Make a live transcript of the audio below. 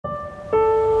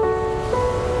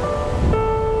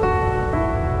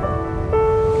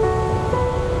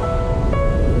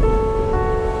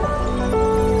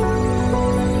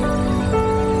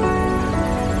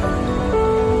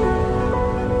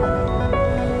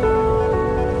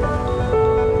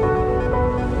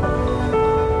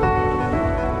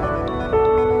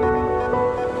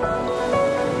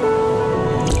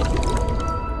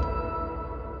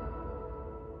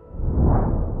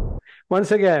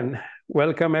Once again,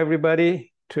 welcome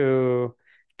everybody to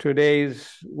today's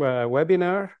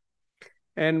webinar.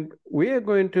 And we are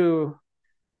going to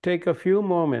take a few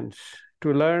moments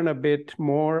to learn a bit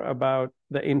more about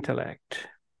the intellect,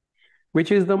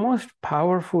 which is the most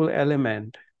powerful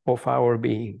element of our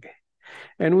being.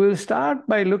 And we'll start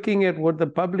by looking at what the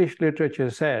published literature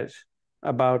says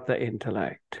about the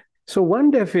intellect. So one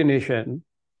definition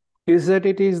is that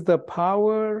it is the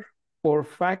power or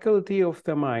faculty of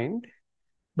the mind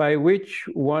by which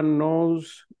one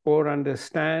knows or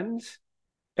understands,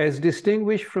 as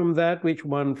distinguished from that which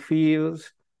one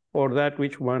feels or that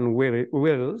which one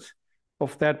wills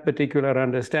of that particular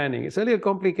understanding. It's a little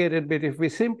complicated, but if we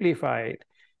simplify it,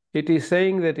 it is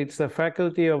saying that it's the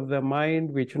faculty of the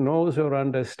mind which knows or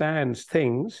understands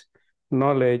things,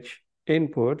 knowledge,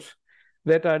 inputs,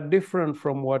 that are different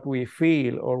from what we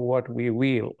feel or what we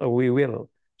will.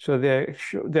 So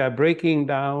they're breaking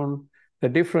down the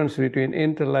difference between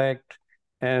intellect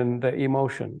and the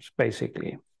emotions,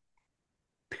 basically.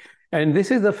 And this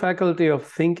is the faculty of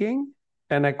thinking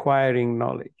and acquiring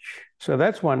knowledge. So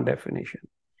that's one definition.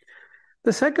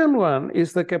 The second one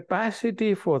is the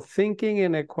capacity for thinking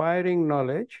and acquiring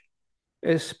knowledge,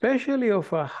 especially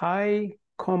of a high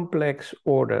complex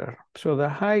order. So the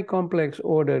high complex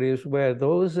order is where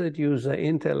those that use the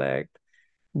intellect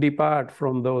depart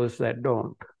from those that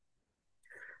don't.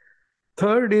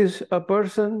 Third is a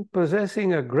person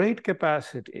possessing a great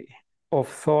capacity of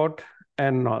thought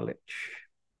and knowledge.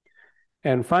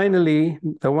 And finally,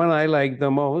 the one I like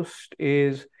the most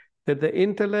is that the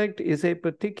intellect is a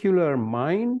particular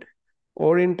mind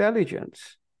or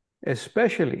intelligence,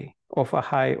 especially of a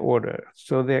high order.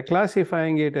 So they're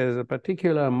classifying it as a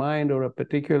particular mind or a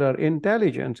particular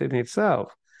intelligence in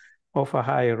itself of a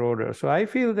higher order. So I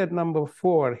feel that number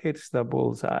 4 hits the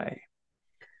bullseye.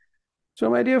 So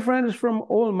my dear friends, from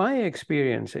all my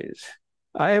experiences,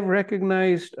 I have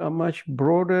recognized a much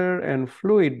broader and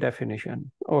fluid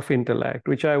definition of intellect,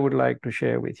 which I would like to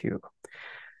share with you.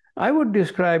 I would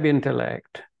describe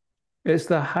intellect as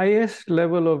the highest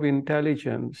level of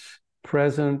intelligence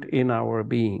present in our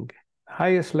being,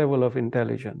 highest level of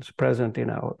intelligence present in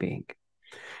our being.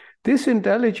 This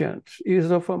intelligence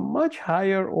is of a much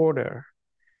higher order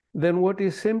than what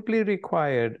is simply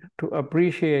required to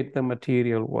appreciate the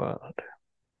material world.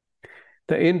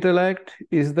 The intellect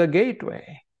is the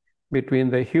gateway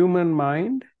between the human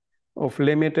mind of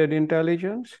limited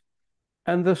intelligence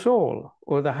and the soul,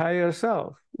 or the higher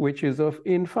self, which is of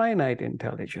infinite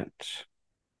intelligence.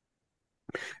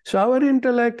 So our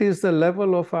intellect is the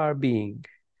level of our being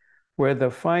where the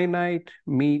finite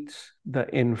meets the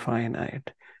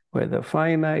infinite, where the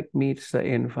finite meets the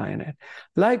infinite,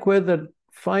 like where the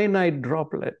finite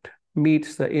droplet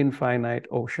meets the infinite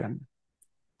ocean.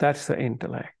 That's the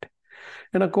intellect.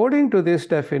 And according to this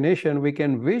definition, we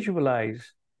can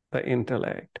visualize the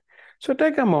intellect. So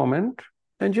take a moment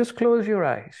and just close your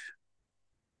eyes.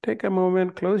 Take a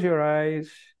moment, close your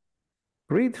eyes,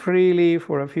 breathe freely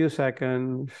for a few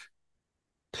seconds,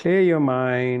 clear your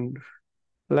mind,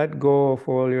 let go of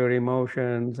all your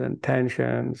emotions and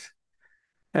tensions,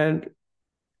 and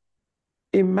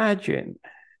imagine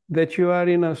that you are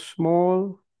in a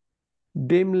small,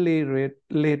 dimly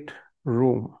lit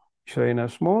room. So in a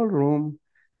small room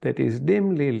that is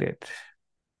dimly lit,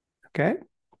 okay?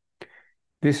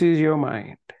 This is your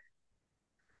mind.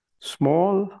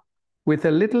 Small, with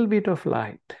a little bit of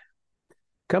light,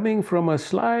 coming from a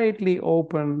slightly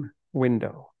open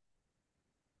window.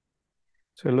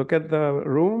 So look at the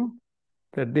room,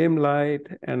 the dim light,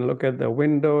 and look at the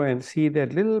window and see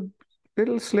that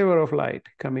little sliver of light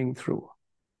coming through.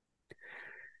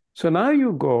 So now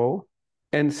you go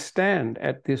and stand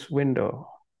at this window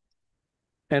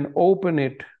and open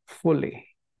it fully.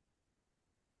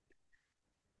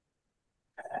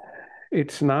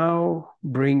 It's now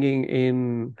bringing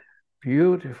in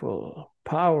beautiful,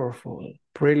 powerful,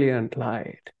 brilliant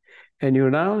light. And you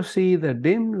now see the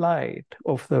dim light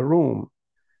of the room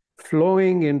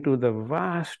flowing into the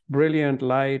vast, brilliant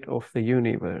light of the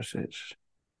universes.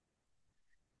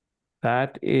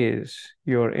 That is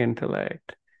your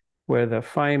intellect, where the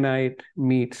finite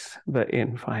meets the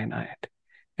infinite.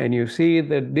 And you see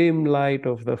the dim light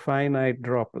of the finite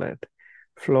droplet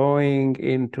flowing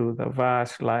into the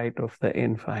vast light of the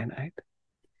infinite.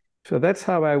 So that's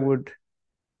how I would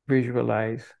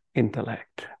visualize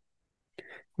intellect.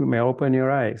 You may open your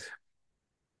eyes.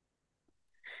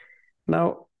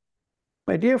 Now,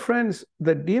 my dear friends,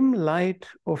 the dim light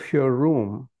of your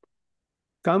room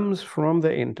comes from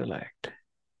the intellect.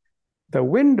 The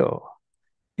window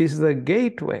is the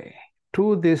gateway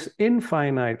to this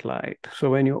infinite light. So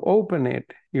when you open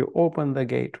it, you open the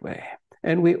gateway.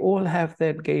 And we all have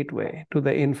that gateway to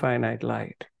the infinite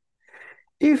light.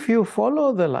 If you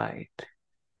follow the light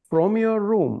from your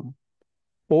room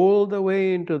all the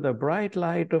way into the bright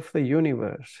light of the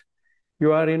universe,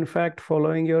 you are in fact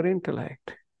following your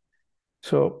intellect.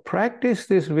 So practice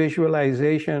this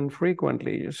visualization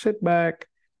frequently. You sit back,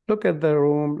 look at the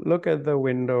room, look at the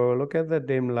window, look at the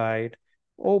dim light,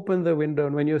 open the window.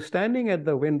 And when you're standing at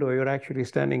the window, you're actually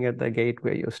standing at the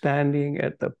gateway. You're standing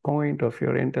at the point of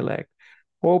your intellect.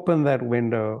 Open that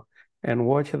window and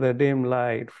watch the dim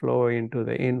light flow into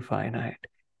the infinite.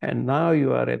 And now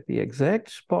you are at the exact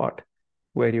spot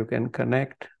where you can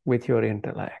connect with your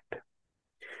intellect.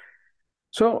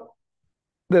 So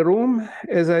the room,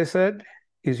 as I said,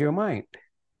 is your mind.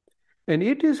 And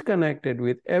it is connected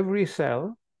with every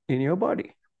cell in your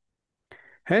body.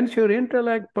 Hence, your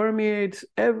intellect permeates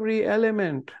every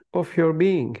element of your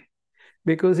being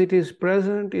because it is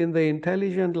present in the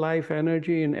intelligent life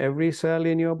energy in every cell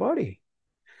in your body.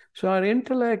 So our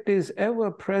intellect is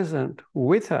ever present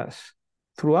with us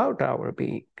throughout our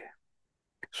being.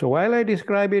 So while I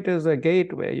describe it as a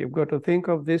gateway, you've got to think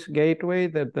of this gateway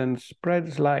that then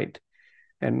spreads light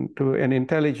and to an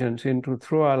intelligence into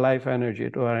through our life energy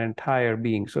to our entire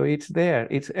being. So it's there,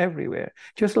 it's everywhere.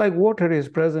 Just like water is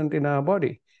present in our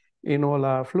body, in all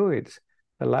our fluids,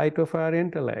 the light of our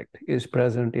intellect is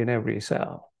present in every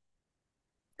cell.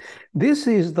 This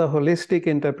is the holistic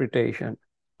interpretation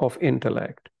of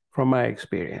intellect from my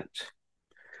experience.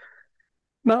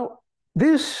 Now,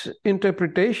 this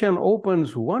interpretation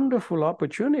opens wonderful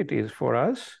opportunities for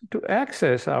us to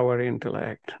access our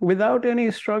intellect without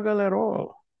any struggle at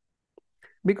all,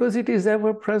 because it is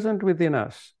ever present within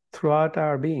us throughout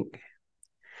our being.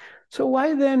 So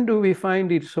why then do we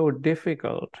find it so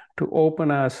difficult to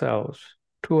open ourselves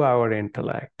to our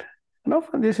intellect? And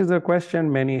often this is a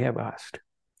question many have asked.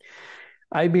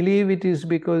 I believe it is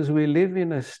because we live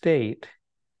in a state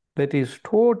that is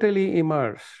totally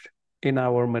immersed in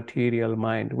our material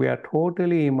mind. We are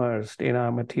totally immersed in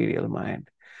our material mind.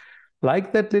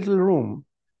 Like that little room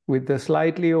with the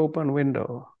slightly open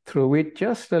window through which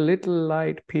just a little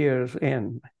light peers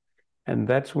in. And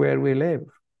that's where we live,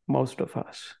 most of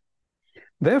us.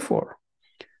 Therefore,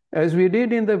 as we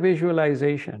did in the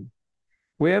visualization,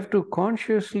 we have to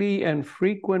consciously and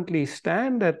frequently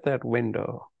stand at that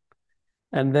window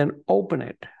and then open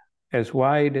it as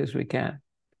wide as we can.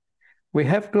 We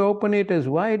have to open it as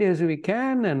wide as we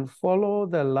can and follow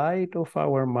the light of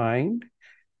our mind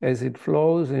as it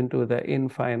flows into the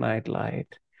infinite light.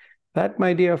 That,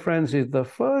 my dear friends, is the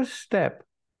first step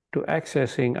to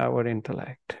accessing our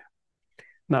intellect.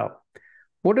 Now,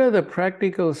 what are the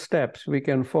practical steps we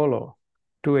can follow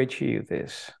to achieve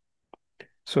this?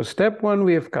 So step one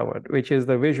we have covered, which is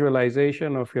the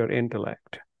visualization of your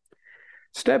intellect.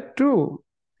 Step two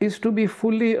is to be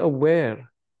fully aware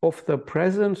of the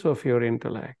presence of your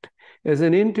intellect as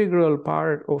an integral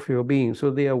part of your being.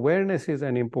 So the awareness is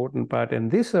an important part,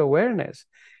 and this awareness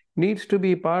needs to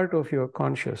be part of your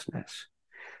consciousness.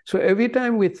 So every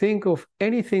time we think of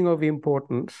anything of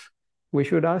importance, we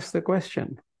should ask the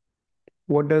question,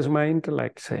 what does my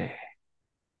intellect say?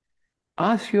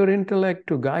 Ask your intellect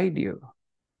to guide you.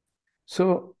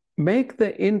 So make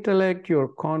the intellect your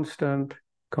constant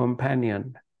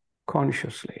companion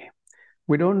consciously.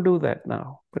 We don't do that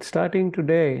now, but starting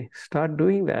today, start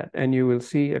doing that, and you will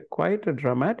see quite a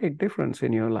dramatic difference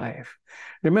in your life.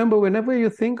 Remember, whenever you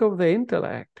think of the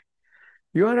intellect,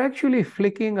 you are actually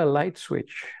flicking a light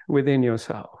switch within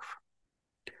yourself.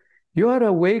 You are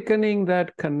awakening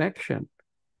that connection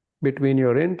between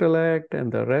your intellect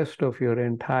and the rest of your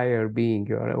entire being.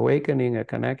 You are awakening a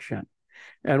connection.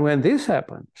 And when this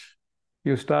happens,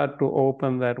 you start to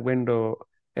open that window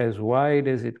as wide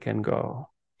as it can go.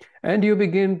 And you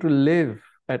begin to live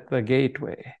at the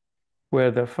gateway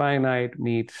where the finite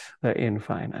meets the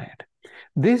infinite.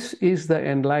 This is the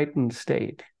enlightened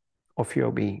state of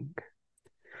your being.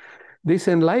 This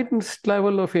enlightened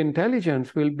level of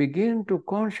intelligence will begin to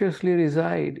consciously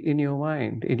reside in your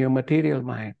mind, in your material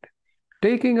mind,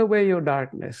 taking away your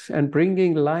darkness and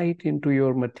bringing light into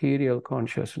your material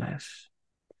consciousness.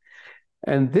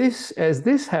 And this, as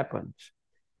this happens,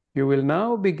 you will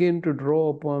now begin to draw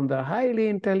upon the highly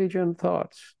intelligent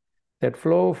thoughts that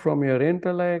flow from your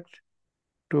intellect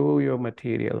to your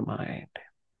material mind,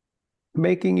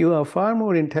 making you a far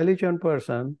more intelligent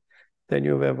person than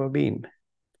you've ever been.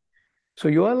 So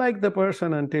you are like the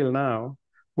person until now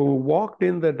who walked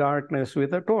in the darkness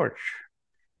with a torch,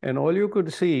 and all you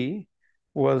could see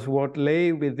was what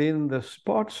lay within the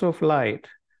spots of light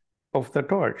of the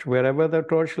torch. Wherever the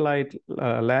torchlight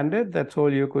landed, that's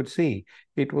all you could see.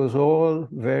 It was all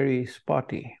very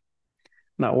spotty.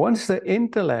 Now, once the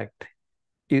intellect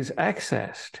is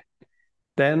accessed,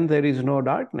 then there is no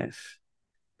darkness.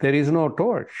 There is no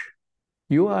torch.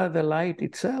 You are the light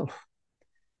itself.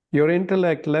 Your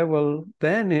intellect level,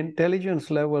 then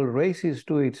intelligence level raises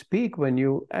to its peak when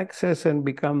you access and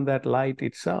become that light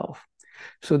itself.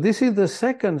 So this is the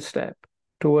second step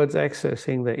towards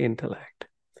accessing the intellect: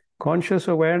 conscious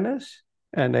awareness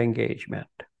and engagement.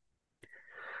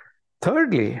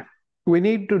 Thirdly, we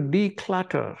need to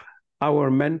declutter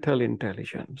our mental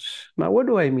intelligence. Now, what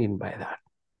do I mean by that?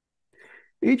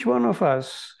 Each one of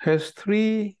us has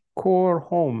three core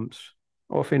homes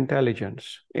of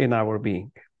intelligence in our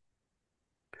being.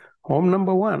 Home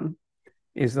number one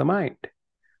is the mind,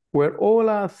 where all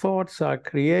our thoughts are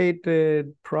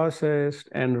created, processed,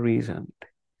 and reasoned.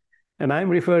 And I'm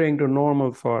referring to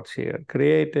normal thoughts here: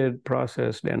 created,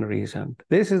 processed, and reasoned.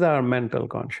 This is our mental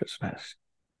consciousness.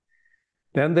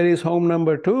 Then there is home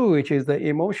number two, which is the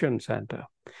emotion center,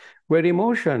 where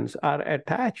emotions are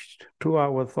attached to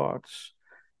our thoughts,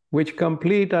 which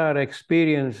complete our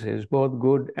experiences, both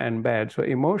good and bad. So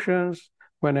emotions,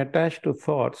 when attached to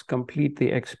thoughts, complete the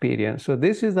experience. So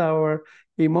this is our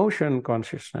emotion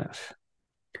consciousness.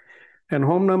 And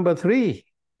home number three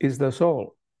is the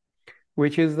soul,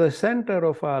 which is the center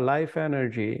of our life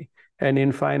energy and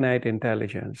infinite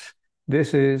intelligence.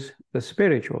 This is the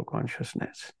spiritual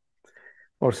consciousness,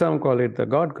 or some call it the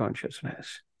God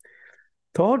consciousness.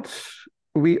 Thoughts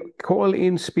we call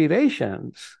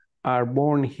inspirations are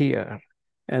born here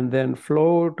and then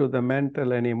flow to the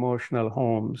mental and emotional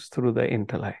homes through the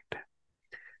intellect.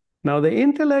 Now, the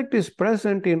intellect is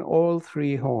present in all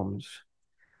three homes,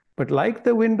 but like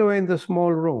the window in the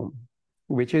small room,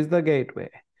 which is the gateway,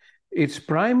 its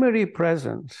primary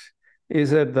presence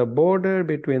is at the border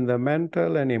between the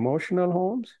mental and emotional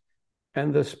homes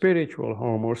and the spiritual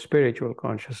home or spiritual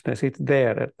consciousness. It's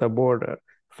there at the border,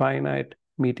 finite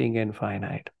meeting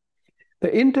infinite.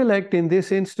 The intellect in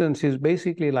this instance is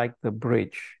basically like the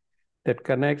bridge that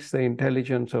connects the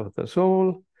intelligence of the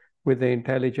soul with the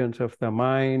intelligence of the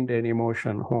mind and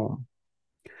emotion home.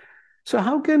 So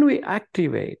how can we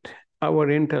activate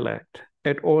our intellect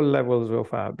at all levels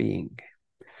of our being?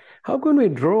 How can we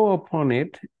draw upon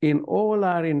it in all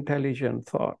our intelligent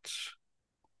thoughts?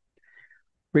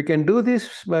 We can do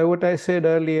this by what I said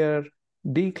earlier,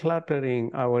 decluttering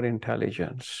our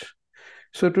intelligence.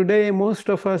 So today, most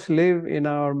of us live in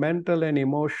our mental and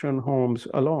emotion homes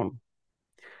alone.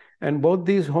 And both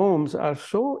these homes are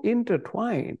so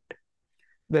intertwined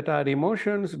that our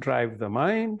emotions drive the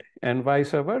mind and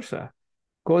vice versa,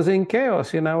 causing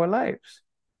chaos in our lives.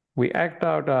 We act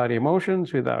out our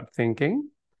emotions without thinking,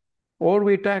 or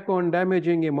we tack on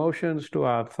damaging emotions to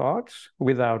our thoughts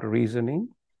without reasoning.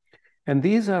 And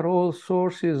these are all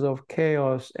sources of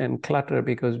chaos and clutter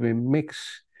because we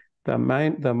mix the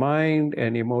mind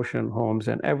and emotion homes,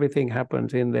 and everything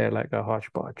happens in there like a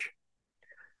hodgepodge.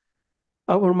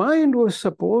 Our mind was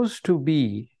supposed to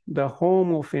be the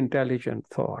home of intelligent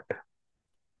thought,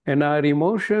 and our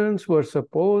emotions were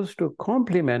supposed to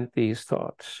complement these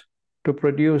thoughts to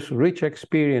produce rich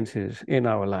experiences in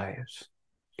our lives.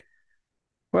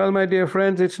 Well, my dear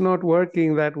friends, it's not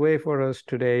working that way for us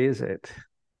today, is it?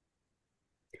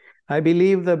 I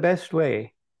believe the best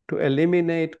way to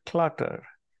eliminate clutter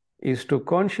is to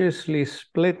consciously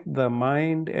split the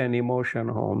mind and emotion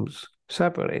homes,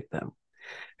 separate them,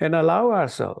 and allow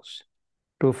ourselves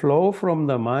to flow from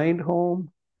the mind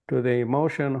home to the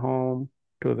emotion home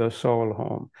to the soul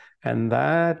home. And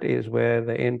that is where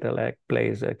the intellect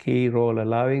plays a key role,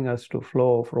 allowing us to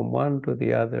flow from one to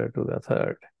the other to the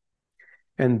third.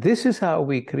 And this is how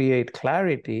we create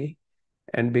clarity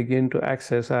and begin to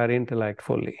access our intellect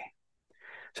fully.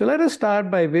 So let us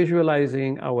start by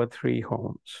visualizing our three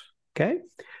homes. Okay,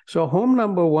 so home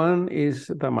number one is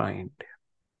the mind.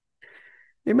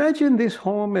 Imagine this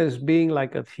home as being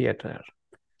like a theater,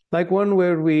 like one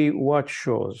where we watch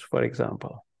shows, for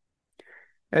example.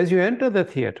 As you enter the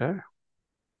theater,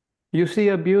 you see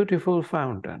a beautiful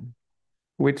fountain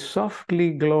with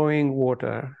softly glowing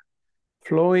water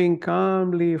flowing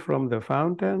calmly from the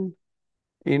fountain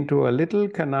into a little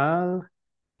canal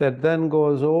that then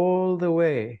goes all the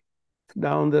way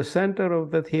down the center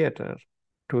of the theater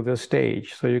to the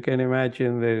stage. So you can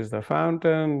imagine there is the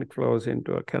fountain, it flows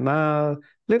into a canal,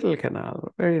 little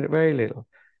canal, very, very little.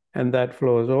 And that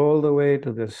flows all the way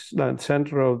to the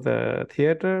center of the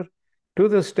theater, to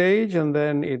the stage, and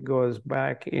then it goes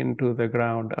back into the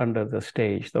ground under the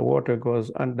stage. The water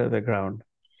goes under the ground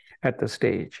at the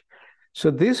stage. So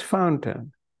this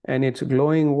fountain and its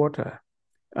glowing water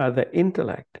are the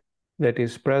intellect that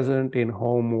is present in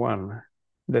home one,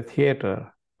 the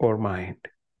theater or mind.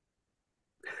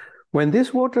 When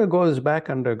this water goes back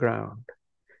underground,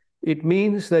 It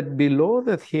means that below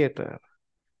the theater,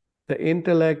 the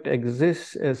intellect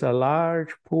exists as a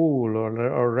large pool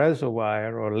or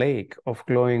reservoir or lake of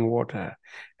glowing water.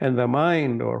 And the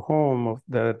mind or home of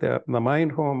the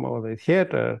mind home or the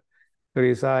theater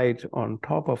resides on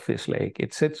top of this lake.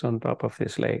 It sits on top of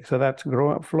this lake. So that's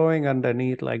flowing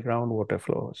underneath like groundwater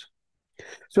flows.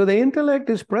 So the intellect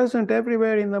is present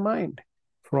everywhere in the mind,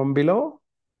 from below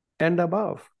and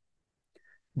above.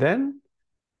 Then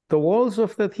the walls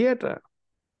of the theater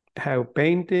have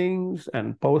paintings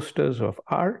and posters of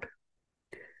art.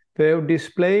 They have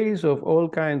displays of all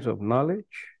kinds of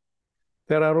knowledge.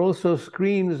 There are also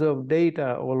screens of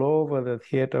data all over the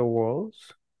theater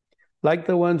walls, like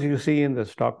the ones you see in the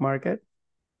stock market.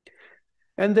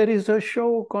 And there is a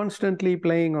show constantly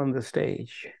playing on the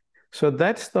stage. So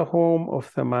that's the home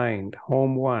of the mind,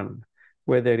 home one,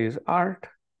 where there is art,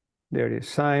 there is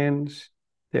science,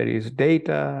 there is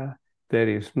data, there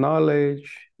is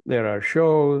knowledge, there are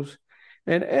shows,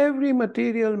 and every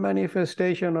material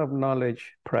manifestation of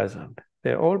knowledge present.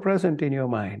 They're all present in your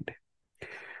mind.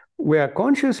 We are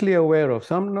consciously aware of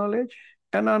some knowledge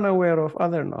and unaware of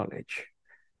other knowledge.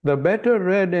 The better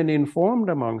read and informed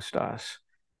amongst us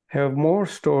have more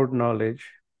stored knowledge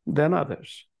than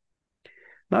others.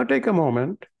 Now take a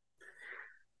moment.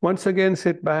 Once again,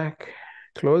 sit back,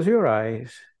 close your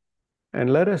eyes,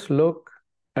 and let us look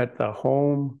at the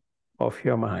home of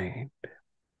your mind.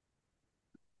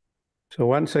 So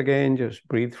once again, just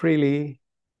breathe freely,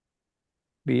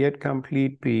 be at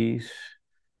complete peace,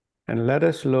 and let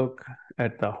us look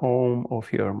at the home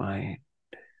of your mind.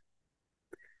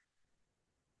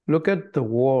 Look at the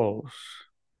walls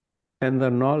and the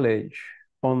knowledge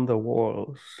on the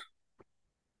walls,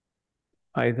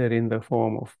 either in the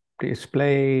form of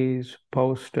displays,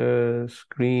 posters,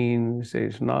 screens.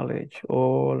 There's knowledge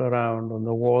all around on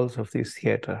the walls of this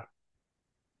theater.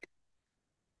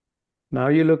 Now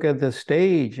you look at the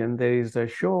stage and there is a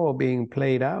show being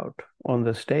played out on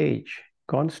the stage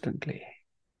constantly.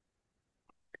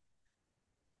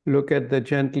 Look at the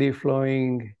gently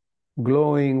flowing,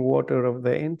 glowing water of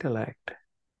the intellect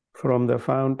from the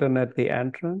fountain at the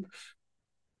entrance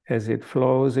as it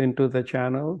flows into the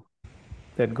channel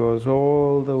that goes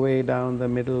all the way down the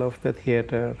middle of the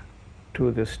theater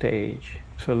to the stage.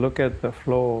 So look at the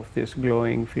flow of this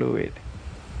glowing fluid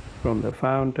from the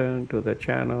fountain to the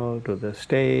channel to the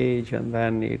stage, and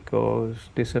then it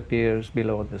disappears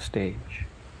below the stage.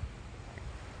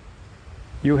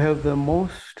 You have the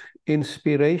most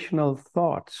inspirational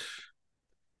thoughts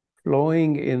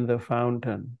flowing in the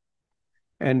fountain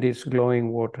and its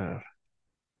glowing water,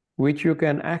 which you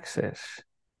can access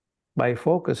by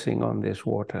focusing on this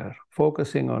water,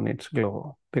 focusing on its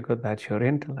glow, because that's your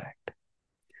intellect.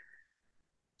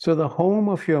 So the home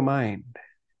of your mind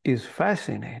is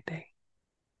fascinating,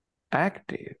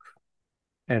 active,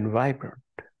 and vibrant.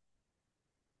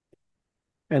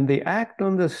 And the act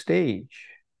on the stage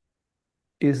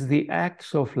is the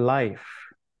acts of life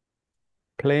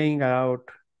playing out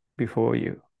before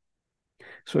you.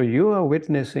 So you are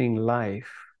witnessing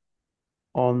life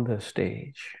on the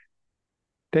stage.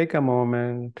 Take a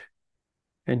moment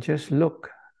and just look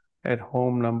at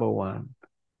home number one,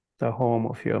 the home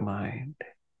of your mind.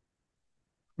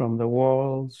 From the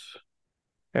walls,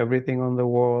 everything on the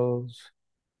walls,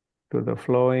 to the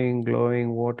flowing,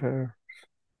 glowing water,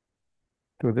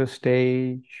 to the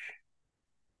stage,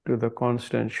 to the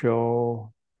constant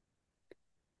show.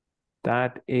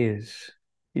 That is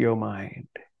your mind,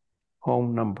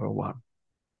 home number one.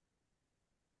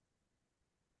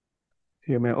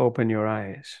 You may open your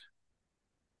eyes.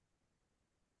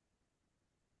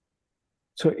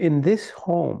 So in this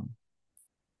home,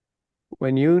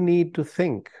 when you need to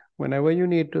think, whenever you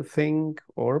need to think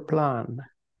or plan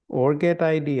or get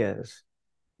ideas,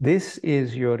 this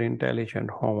is your intelligent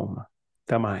home,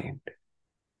 the mind.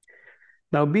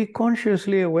 Now be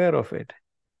consciously aware of it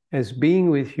as being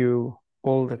with you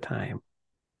all the time.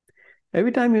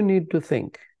 Every time you need to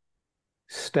think,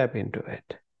 step into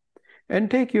it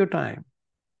and take your time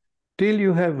till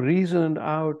you have reasoned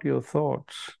out your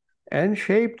thoughts and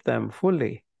shaped them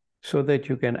fully so that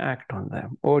you can act on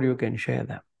them or you can share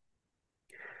them.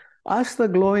 Ask the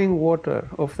glowing water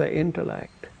of the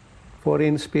intellect for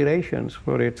inspirations,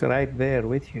 for it's right there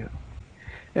with you.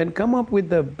 And come up with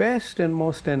the best and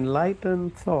most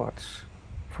enlightened thoughts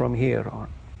from here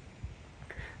on.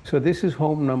 So this is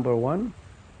home number one,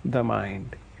 the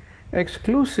mind,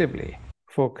 exclusively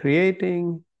for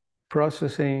creating,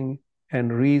 processing,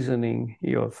 and reasoning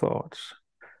your thoughts.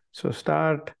 So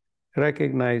start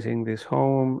recognizing this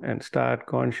home and start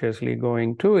consciously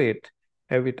going to it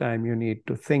every time you need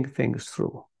to think things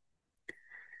through.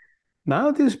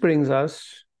 Now this brings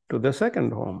us to the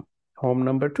second home, home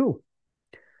number 2,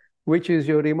 which is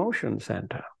your emotion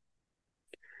center.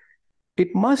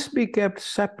 It must be kept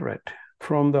separate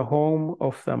from the home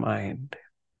of the mind.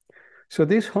 So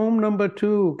this home number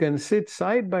 2 can sit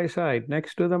side by side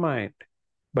next to the mind,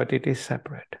 but it is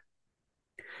separate.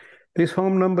 This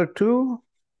home number 2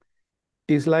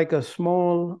 is like a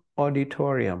small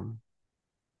auditorium.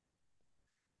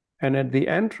 And at the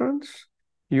entrance,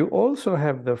 you also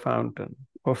have the fountain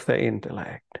of the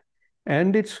intellect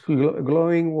and its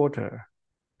glowing water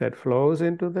that flows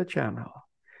into the channel,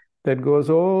 that goes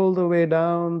all the way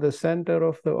down the center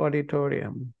of the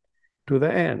auditorium to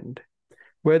the end,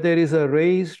 where there is a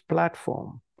raised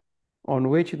platform on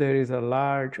which there is a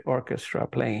large orchestra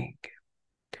playing.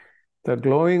 The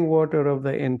glowing water of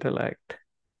the intellect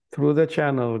through the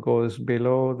channel goes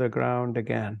below the ground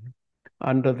again,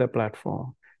 under the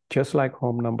platform, just like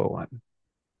home number 1.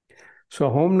 So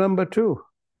home number 2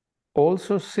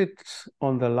 also sits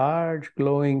on the large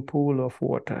glowing pool of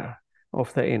water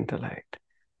of the intellect,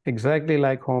 exactly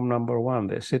like home number 1.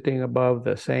 They're sitting above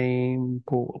the same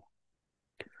pool.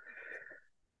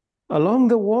 Along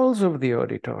the walls of the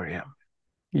auditorium,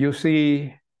 you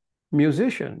see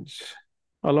musicians.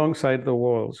 Alongside the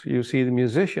walls, you see the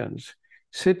musicians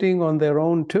sitting on their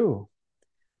own too,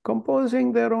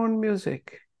 composing their own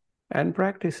music and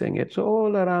practicing it. So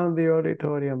all around the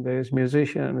auditorium, there's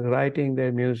musicians writing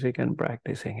their music and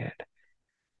practicing it.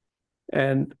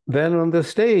 And then on the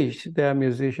stage, there are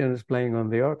musicians playing on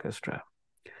the orchestra.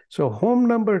 So home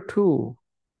number 2,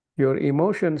 your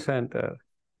emotion center,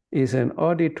 is an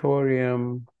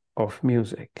auditorium of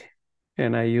music.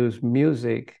 And I use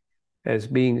music as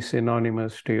being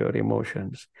synonymous to your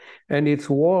emotions. And its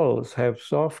walls have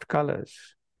soft colors.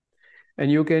 And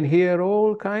you can hear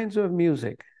all kinds of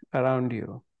music around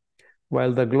you,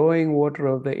 while the glowing water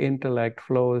of the intellect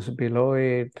flows below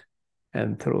it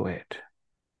and through it.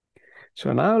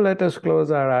 So now let us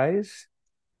close our eyes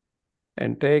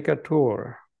and take a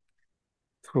tour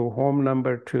through home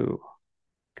number 2,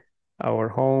 our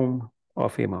home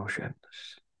of emotions.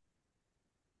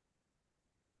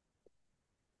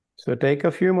 So take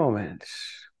a few moments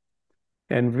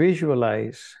and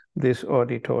visualize this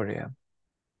auditorium.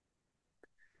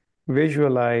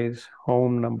 Visualize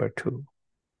home number 2.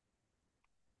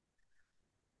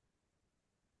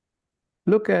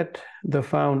 Look at the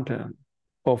fountain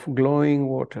of glowing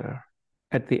water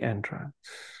at the entrance.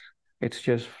 It's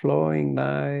just flowing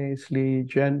nicely,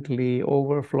 gently,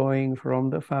 overflowing from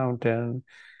the fountain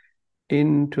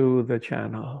into the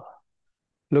channel.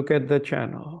 Look at the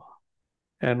channel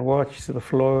and watch the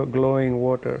glowing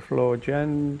water flow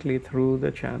gently through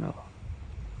the channel,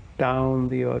 down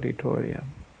the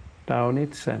auditorium, down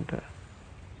its center,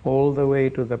 all the way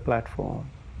to the platform.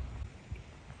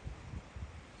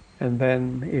 And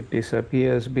then it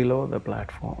disappears below the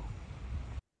platform.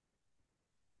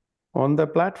 On the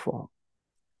platform,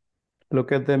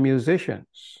 look at the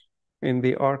musicians in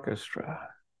the orchestra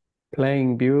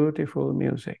playing beautiful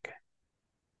music.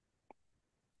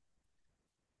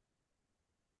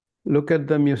 Look at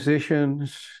the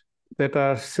musicians that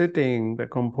are sitting, the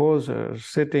composers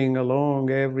sitting along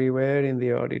everywhere in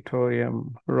the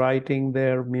auditorium, writing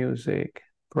their music,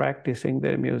 practicing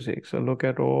their music. So look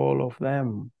at all of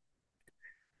them.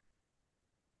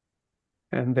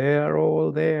 And they are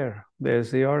all there.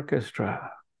 There's the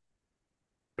orchestra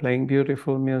playing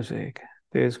beautiful music.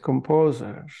 There's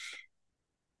composers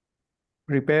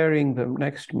preparing the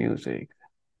next music.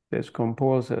 There's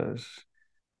composers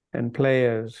and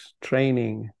players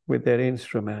training with their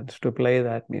instruments to play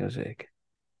that music.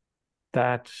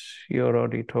 That's your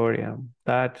auditorium.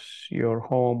 That's your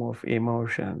home of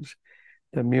emotions.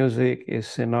 The music is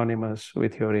synonymous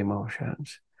with your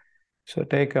emotions. So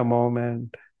take a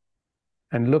moment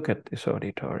and look at this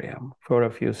auditorium for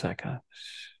a few seconds.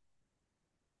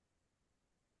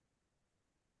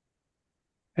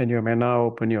 And you may now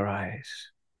open your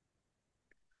eyes.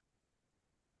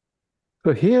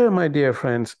 So here, my dear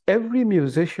friends, every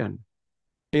musician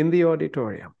in the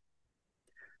auditorium,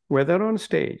 whether on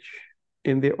stage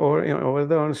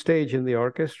whether on stage in the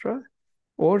orchestra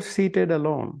or seated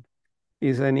alone,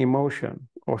 is an emotion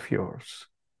of yours.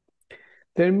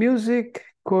 Their music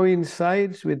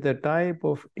coincides with the type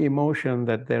of emotion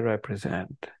that they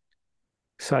represent,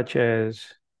 such as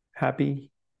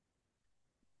happy,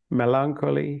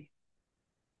 melancholy,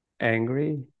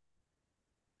 angry,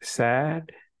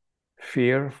 sad,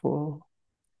 fearful,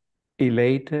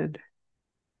 elated,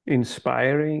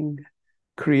 inspiring,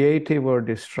 creative or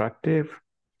destructive.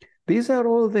 These are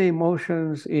all the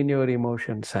emotions in your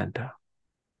emotion center.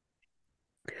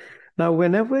 Now,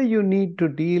 whenever you need to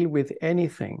deal with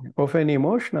anything of an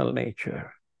emotional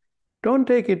nature, Don't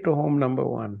take it to home number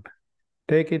one.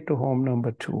 Take it to home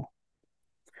number two.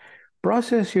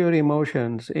 Process your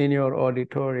emotions in your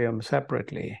auditorium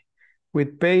separately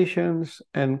with patience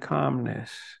and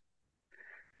calmness,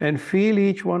 and feel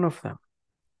each one of them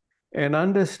and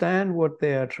understand what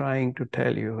they are trying to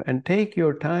tell you, and take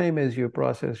your time as you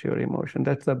process your emotion.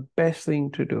 That's the best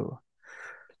thing to do.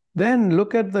 Then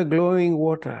look at the glowing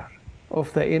water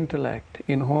of the intellect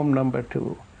in home number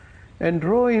two and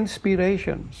draw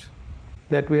inspirations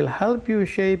that will help you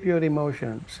shape your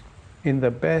emotions in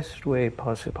the best way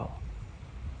possible.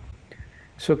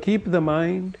 So keep the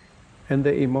mind and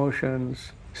the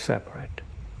emotions separate.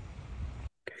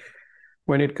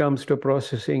 When it comes to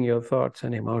processing your thoughts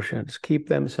and emotions, keep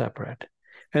them separate.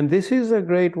 And this is a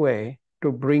great way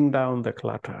to bring down the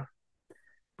clutter,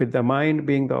 with the mind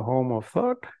being the home of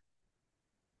thought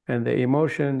and the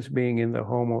emotions being in the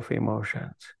home of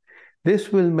emotions.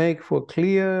 This will make for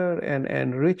clear and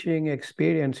enriching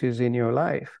experiences in your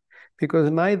life, because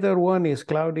neither one is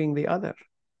clouding the other.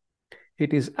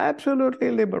 It is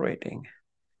absolutely liberating.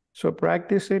 So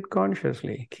practice it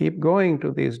consciously. Keep going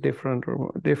to these different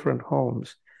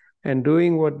homes and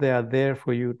doing what they are there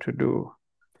for you to do.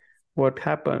 What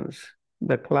happens?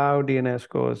 The cloudiness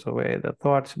goes away. The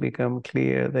thoughts become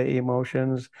clear. The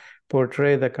emotions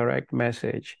portray the correct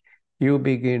message. You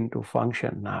begin to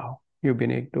function now. You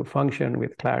begin to function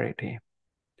with clarity.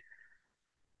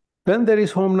 Then there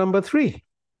is home number three,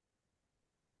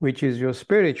 which is your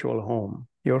spiritual home,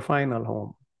 your final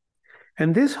home.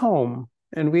 And this home,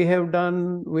 and we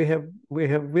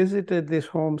have visited this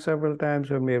home several times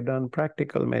when we have done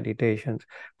practical meditations,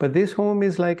 but this home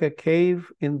is like a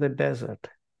cave in the desert,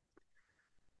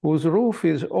 whose roof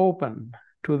is open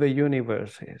to the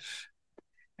universes.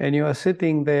 And you are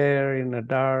sitting there in a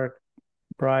dark,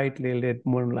 brightly lit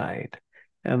moonlight,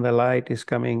 and the light is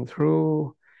coming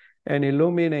through and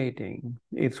illuminating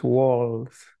its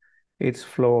walls, its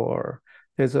floor.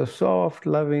 There's a soft,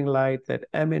 loving light that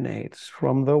emanates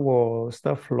from the walls,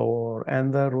 the floor,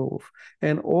 and the roof,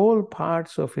 and all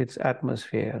parts of its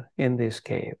atmosphere in this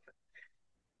cave.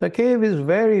 The cave is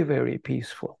very, very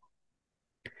peaceful.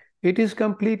 It is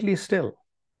completely still,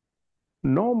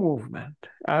 no movement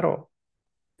at all.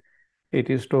 It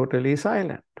is totally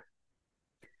silent.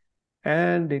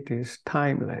 And it is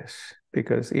timeless,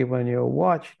 because even your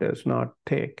watch does not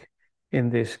tick in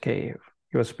this cave,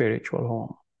 your spiritual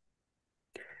home.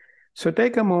 So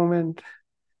take a moment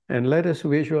and let us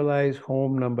visualize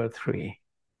home number three.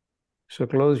 So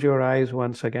close your eyes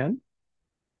once again.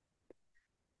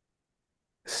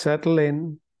 Settle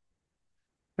in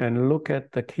and look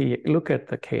at the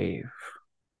cave.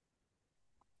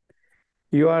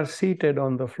 You are seated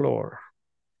on the floor,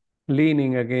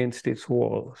 leaning against its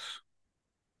walls.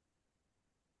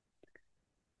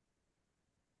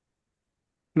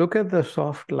 Look at the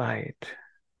soft light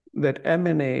that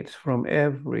emanates from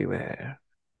everywhere,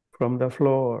 from the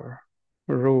floor,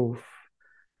 roof,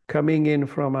 coming in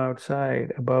from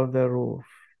outside, above the roof,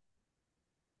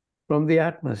 from the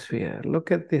atmosphere.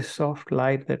 Look at this soft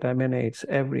light that emanates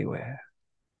everywhere.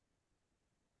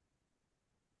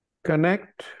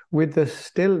 Connect with the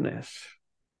stillness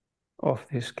of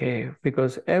this cave,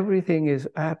 because everything is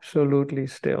absolutely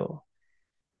still.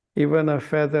 Even a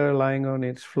feather lying on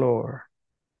its floor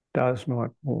does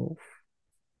not move.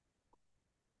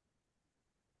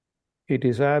 It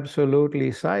is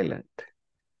absolutely silent.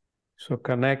 So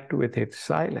connect with its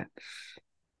silence.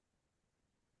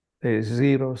 There is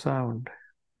zero sound.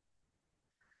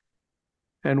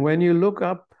 And when you look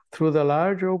up through the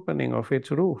large opening of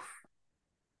its roof,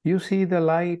 you see the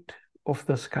light of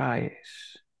the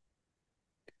skies.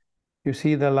 You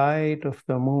see the light of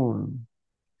the moon,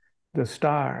 the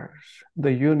stars,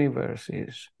 the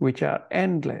universes, which are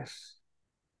endless.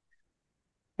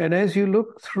 And as you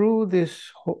look through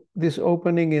this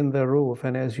opening in the roof,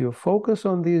 and as you focus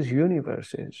on these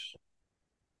universes,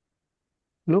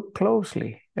 look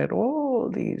closely at all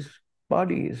these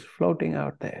bodies floating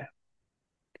out there.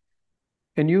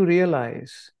 And you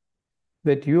realize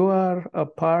that you are a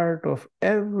part of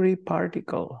every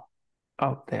particle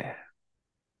out there.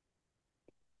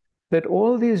 That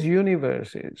all these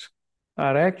universes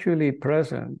are actually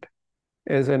present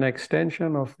as an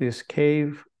extension of this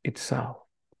cave itself.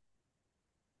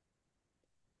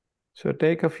 So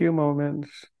take a few moments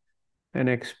and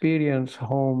experience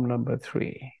home number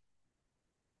three.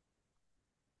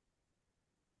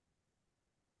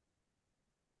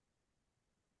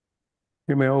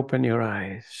 You may open your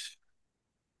eyes.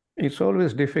 It's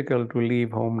always difficult to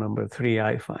leave home number three,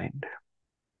 I find,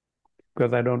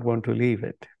 because I don't want to leave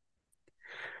it.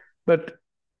 But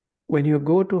When you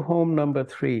go to home number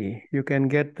 3, you can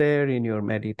get there in your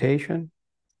meditation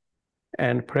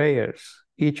and prayers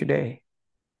each day.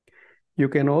 You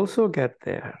can also get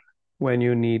there when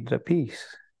you need the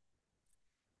peace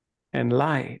and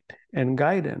light and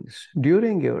guidance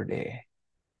during your day,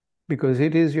 because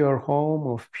it is your home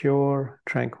of pure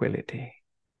tranquility.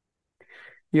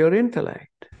 Your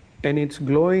intellect and its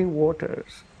glowing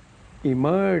waters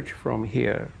emerge from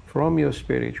here, from your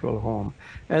spiritual home,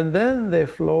 and then they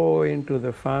flow into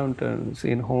the fountains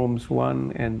in homes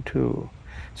 1 and 2.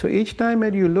 So each time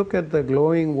that you look at the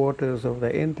glowing waters of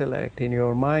the intellect in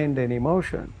your mind and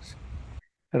emotions,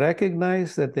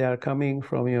 recognize that they are coming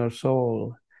from your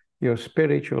soul, your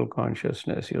spiritual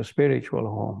consciousness, your spiritual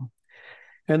home.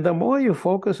 And the more you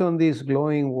focus on these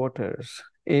glowing waters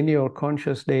in your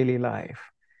conscious daily life,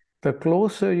 the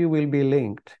closer you will be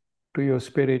linked to your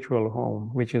spiritual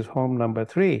home, which is home number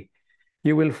 3.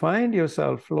 You will find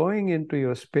yourself flowing into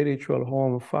your spiritual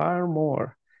home far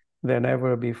more than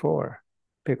ever before,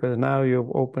 because now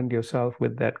you've opened yourself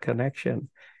with that connection,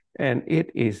 and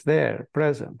it is there,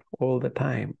 present all the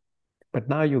time. But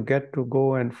now you get to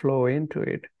go and flow into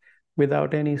it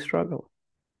without any struggle.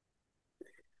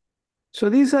 So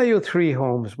these are your 3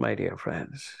 homes, my dear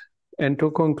friends. And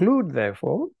to conclude,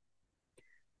 therefore,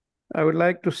 I would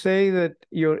like to say that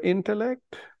your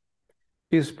intellect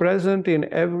is present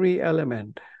in every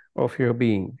element of your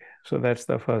being. So that's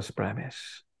the first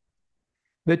premise.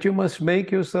 That you must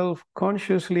make yourself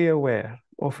consciously aware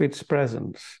of its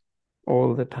presence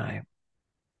all the time.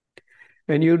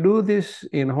 And you do this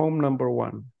in home number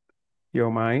 1, your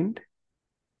mind,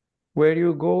 where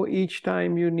you go each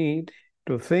time you need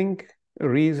to think,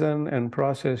 reason, and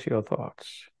process your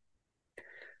thoughts.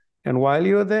 And while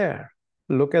you're there,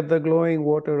 look at the glowing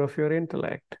water of your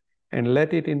intellect and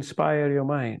let it inspire your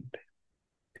mind.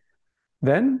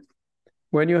 Then,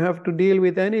 when you have to deal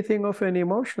with anything of an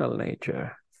emotional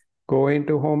nature, go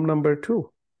into home number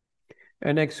 2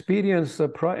 and experience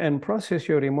and process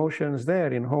your emotions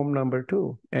there in home number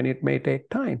 2. And it may take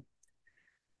time.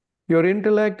 Your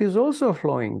intellect is also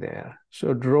flowing there,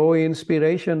 so draw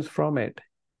inspirations from it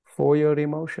for your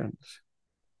emotions.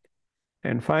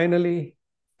 And finally,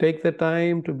 take the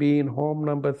time to be in home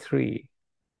number 3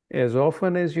 as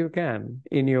often as you can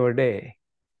in your day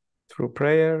through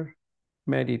prayer,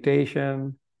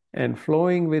 meditation, and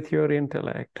flowing with your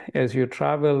intellect as you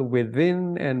travel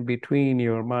within and between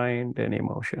your mind and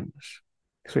emotions.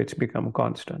 So it's become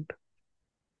constant.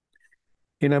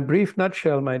 In a brief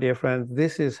nutshell, my dear friends,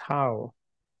 this is how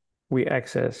we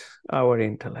access our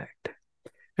intellect.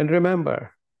 And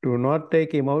remember, do not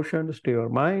take emotions to your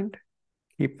mind,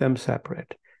 keep them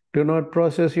separate. Do not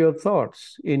process your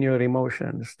thoughts in your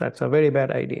emotions. That's a very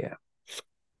bad idea.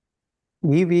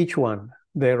 Give each one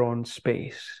their own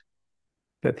space,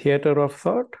 the theater of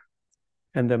thought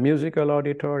and the musical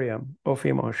auditorium of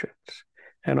emotions.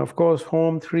 And of course,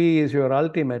 home 3 is your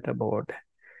ultimate abode.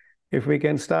 If we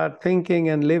can start thinking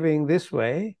and living this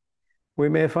way, we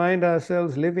may find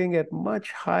ourselves living at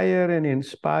much higher and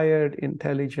inspired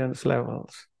intelligence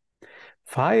levels,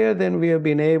 higher than we have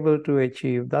been able to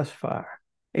achieve thus far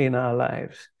in our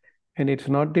lives. And it's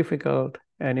not difficult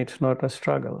and it's not a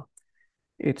struggle.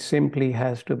 It simply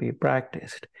has to be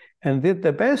practiced. And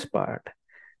the best part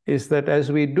is that as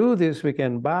we do this, we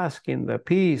can bask in the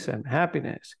peace and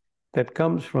happiness that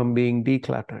comes from being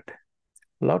decluttered.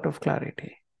 A lot of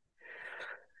clarity.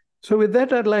 So with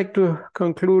that, I'd like to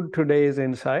conclude today's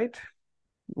insight.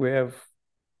 We have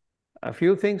a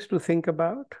few things to think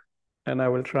about, and I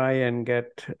will try and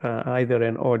get either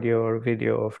an audio or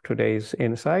video of today's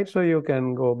insight so you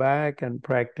can go back and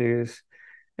practice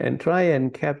and try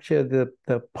and capture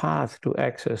the path to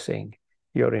accessing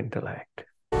your intellect.